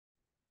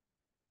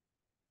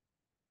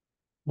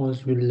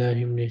أعوذ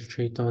بالله من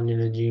الشيطان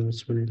الرجيم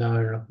بسم الله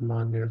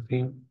الرحمن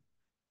الرحيم.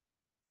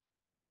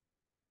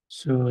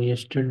 So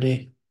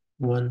yesterday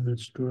one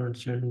student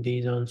sent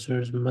these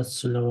answers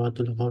Mas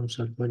Salawatul Khams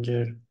al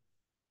Fajr.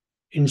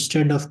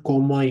 Instead of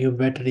comma you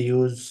better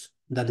use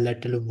the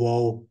letter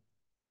Waw.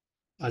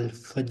 Al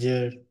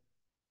Fajr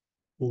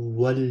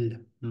wal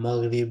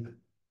Maghrib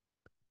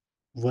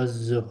wal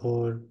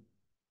Zuhur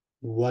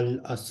wal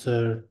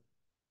Asr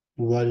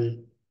wal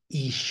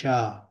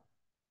Isha.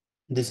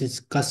 This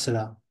is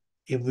Kasra.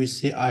 If we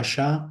say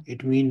Asha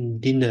it means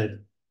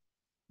dinner.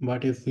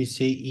 But if we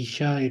say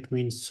Isha it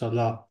means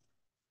Salah.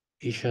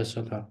 إيشا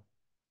صلاة.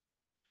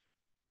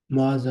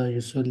 ماذا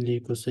يصلي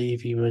قصي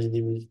في مسجد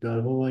الإسلام؟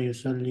 هو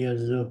يصلي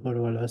الظهر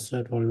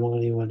والعصر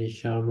والمغرب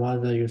والعشاء.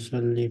 ماذا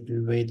يصلي في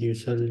البيت؟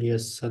 يصلي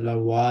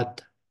الصلوات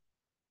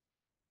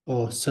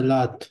أو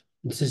صلاة.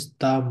 This is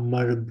ta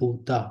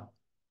marbuta,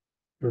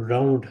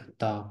 round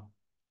ta,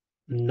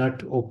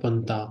 not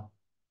open ta.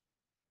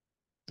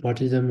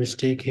 What is the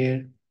mistake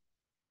here?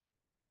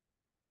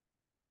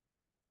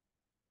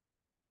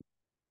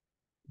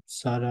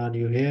 Sarah, are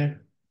you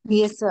here?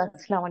 Yes, sir.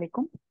 Assalamu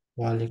alaikum.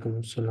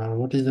 Walaikum salam.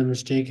 What is the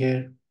mistake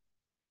here?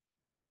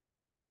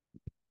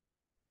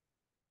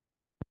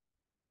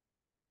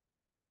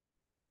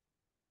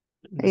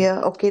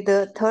 Yeah, okay.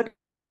 The third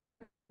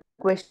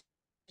question,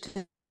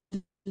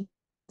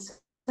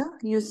 sir.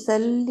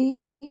 Usually,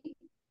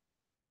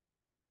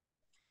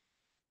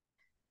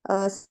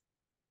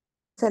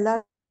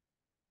 salah,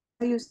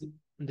 you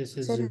This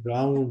is said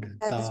round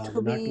has ta,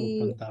 to not open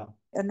be ta.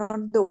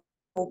 not the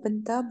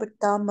open ta, but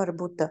ta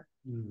marbuta.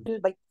 Hmm.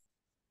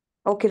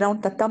 Okay,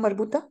 round ta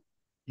marbuta.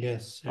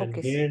 Yes, and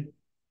Okay, sir. here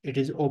it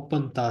is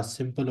open ta,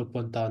 simple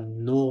open ta,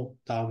 no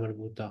ta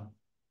marbuta.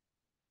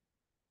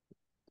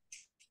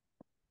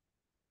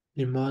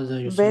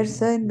 Limaza Where, yusalli.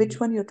 sir? In which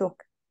one you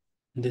talk?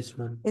 This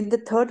one. In the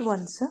third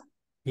one, sir.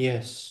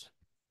 Yes.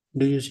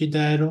 Do you see the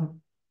arrow?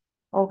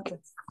 Okay.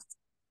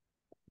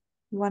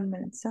 1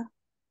 minute, sir.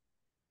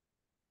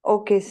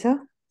 Okay, sir.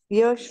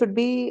 Here should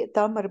be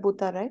ta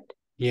marbuta, right?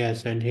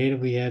 Yes, and here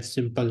we have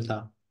simple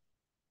ta.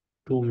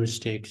 Two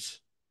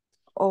mistakes.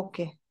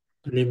 Okay.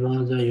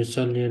 لماذا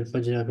يصلي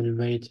الفجر في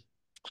البيت؟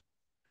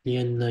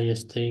 لأن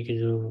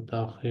يستيقظ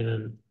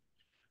متأخرا.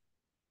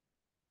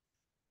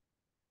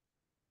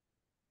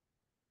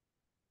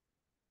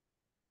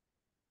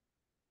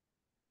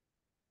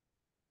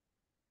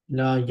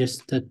 لا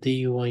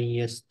يستطيع أن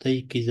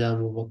يستيقظ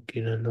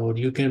مبكرا. Or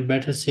you can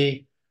better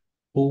say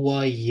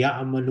هو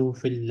يعمل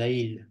في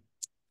الليل.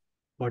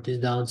 What is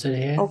the answer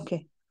here?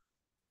 Okay.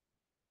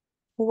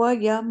 هو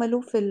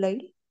يعمل في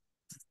الليل.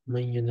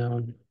 من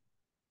ينام.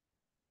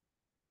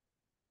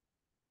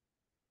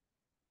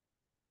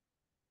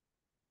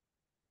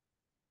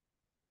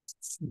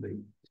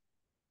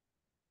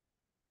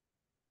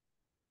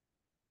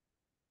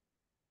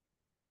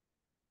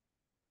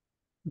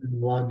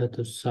 الوحدة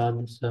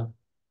السادسة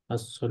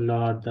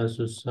الصلاة الدرس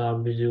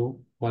السابع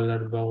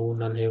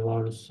والأربعون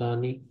الحوار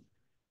الثاني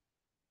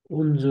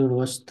انظر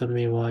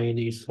واستمع وعيد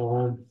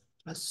الصوم.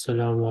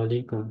 السلام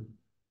عليكم.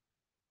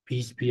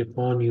 Peace be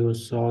upon you,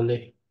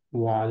 Saleh.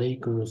 Wa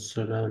alaikum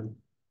assalam.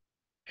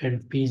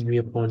 And peace be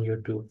upon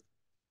you too,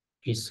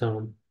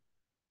 Isam.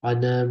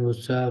 أنا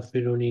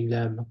مسافر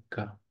إلى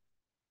مكة.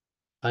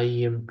 I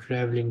am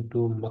traveling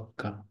to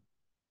Makkah.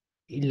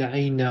 إلى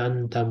أين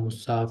أنت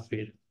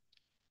مسافر?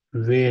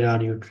 Where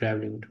are you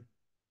traveling to?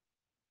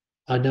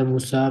 أنا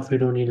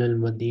مسافر إلى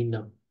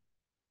المدينة.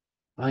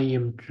 I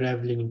am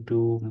traveling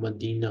to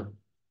Medina.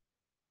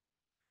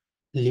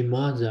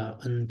 لماذا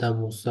أنت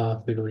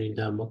مسافر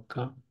إلى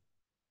مكة?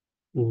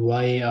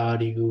 Why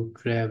are you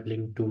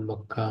traveling to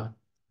Mecca?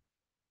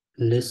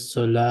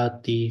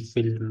 للصلاة في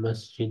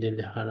المسجد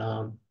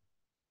الحرام.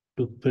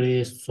 To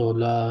pray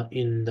Salah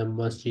in the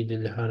Masjid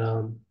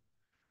al-Haram.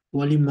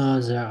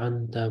 ولماذا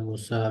أنت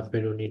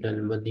مسافر إلى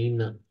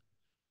المدينة?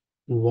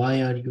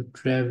 Why are you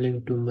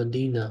traveling to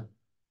Medina?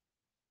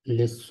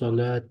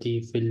 للصلاة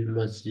في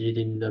المسجد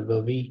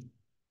النبوي.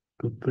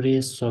 To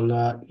pray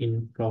Salah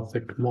in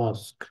Prophet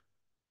Mosque.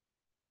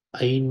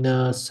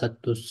 أين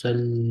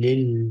ستصلي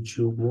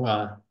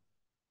الجمعة?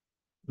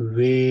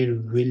 Where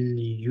will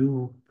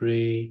you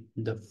pray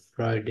the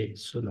Friday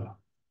Salah?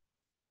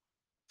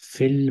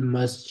 في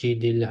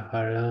المسجد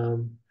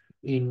الحرام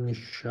إن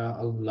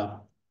شاء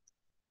الله.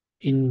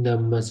 In the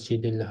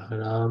Masjid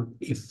al-Haram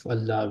if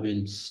Allah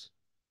wills.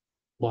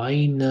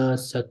 وأين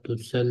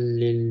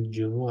ستصلي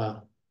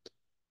الجمعة?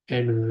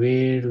 And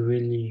where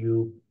will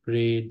you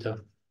pray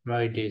the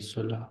Friday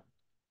Salah?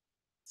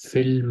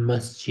 في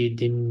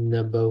المسجد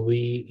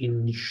النبوي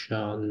إن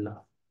شاء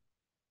الله.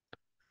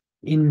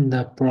 In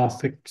the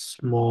Prophet's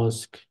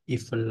Mosque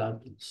if Allah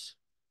wills.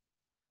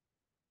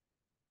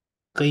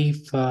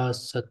 كيف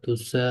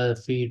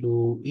ستسافر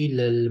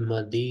إلى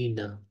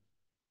المدينة?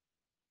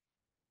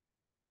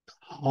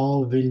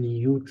 How will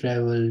you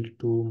travel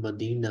to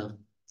Medina?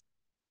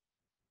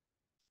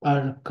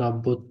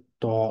 أركب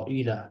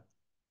الطائرة.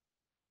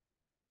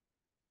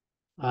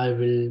 I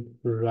will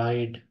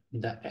ride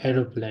the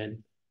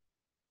aeroplane.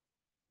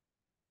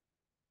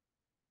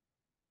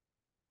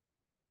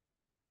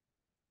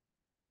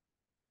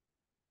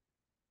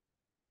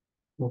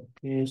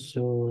 Okay,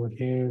 so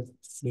here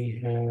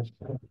we have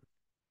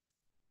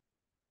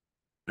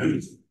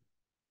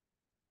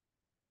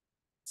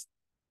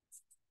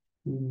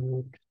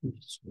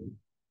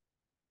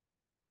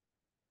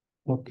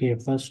okay,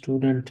 first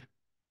student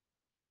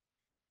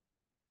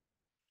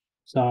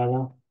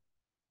Sara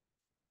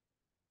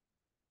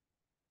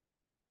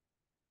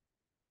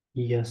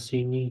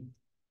Yassini.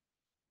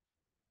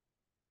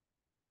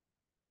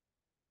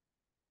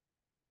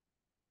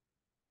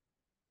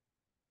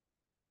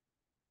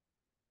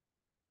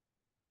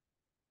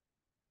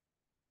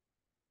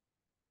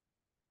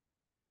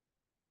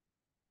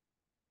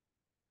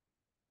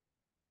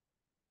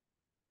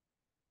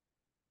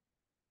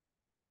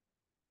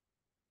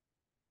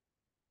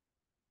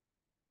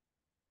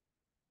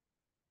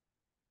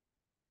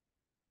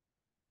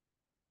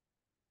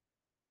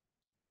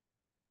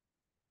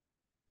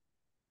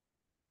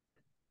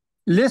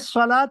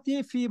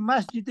 للصلاة في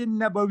مسجد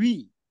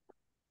النبوي.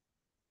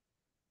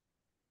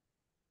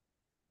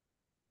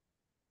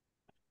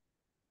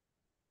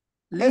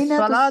 أين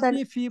للصلاة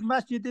تصلي؟ في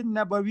مسجد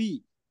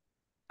النبوي.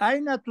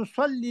 أين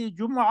تصلي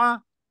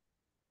جمعة؟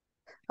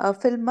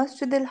 في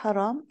المسجد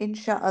الحرام إن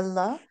شاء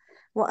الله.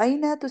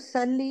 وأين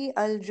تصلي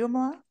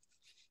الجمعة؟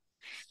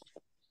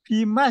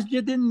 في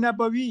مسجد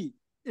النبوي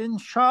إن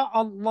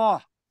شاء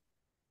الله.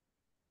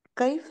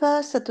 كيف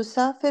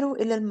ستسافر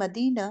إلى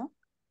المدينة؟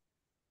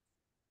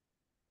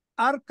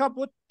 أركب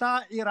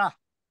الطائرة.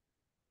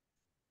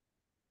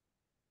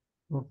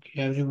 Okay,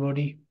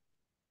 everybody,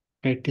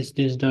 practice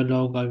this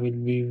dialogue.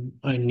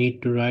 I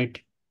need to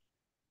write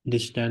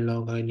this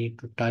dialogue. I need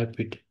to type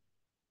it.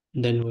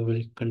 Then we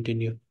will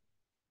continue.